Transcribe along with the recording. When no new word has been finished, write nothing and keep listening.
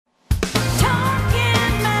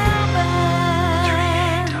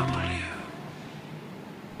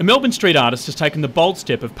A Melbourne street artist has taken the bold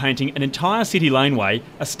step of painting an entire city laneway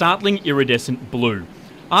a startling iridescent blue.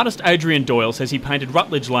 Artist Adrian Doyle says he painted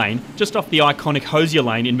Rutledge Lane, just off the iconic Hosier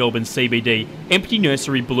Lane in Melbourne's CBD, empty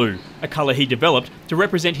nursery blue, a colour he developed to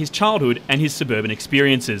represent his childhood and his suburban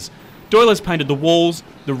experiences. Doyle has painted the walls,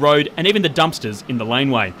 the road and even the dumpsters in the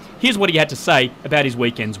laneway. Here's what he had to say about his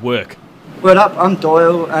weekend's work. What up, I'm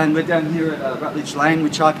Doyle and we're down here at Rutledge Lane,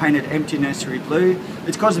 which I painted empty nursery blue.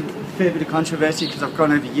 It's caused a fair bit of controversy because I've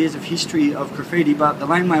gone over years of history of graffiti, but the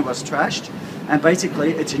laneway was trashed and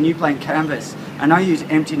basically it's a new blank canvas, and I use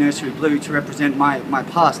empty nursery blue to represent my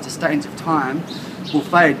past. The stains of time will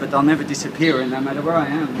fade but they'll never disappear, and no matter where I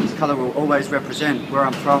am, this colour will always represent where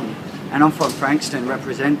I'm from. And I'm from Frankston,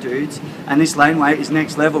 represent dudes, and this laneway is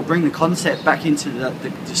next level. Bring the concept back into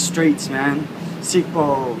the streets, man. Sick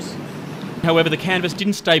balls. However, the canvas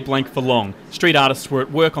didn't stay blank for long. Street artists were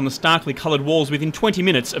at work on the starkly coloured walls within 20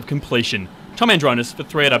 minutes of completion. Tom Andronis for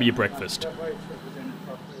 3AW Breakfast.